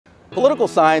Political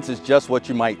science is just what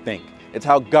you might think. It's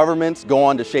how governments go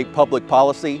on to shape public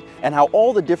policy and how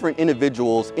all the different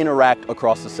individuals interact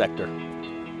across the sector.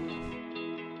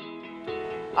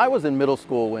 I was in middle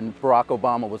school when Barack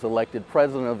Obama was elected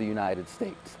President of the United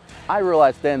States. I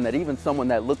realized then that even someone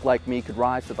that looked like me could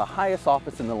rise to the highest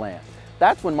office in the land.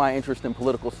 That's when my interest in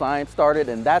political science started,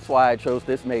 and that's why I chose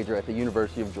this major at the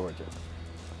University of Georgia.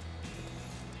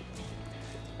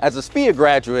 As a SPIA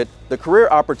graduate, the career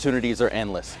opportunities are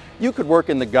endless. You could work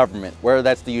in the government, whether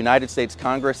that's the United States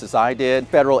Congress as I did,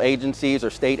 federal agencies or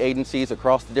state agencies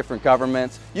across the different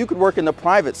governments. You could work in the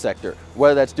private sector,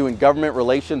 whether that's doing government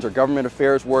relations or government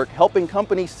affairs work, helping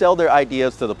companies sell their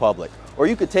ideas to the public. Or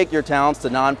you could take your talents to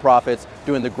nonprofits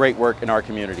doing the great work in our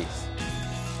communities.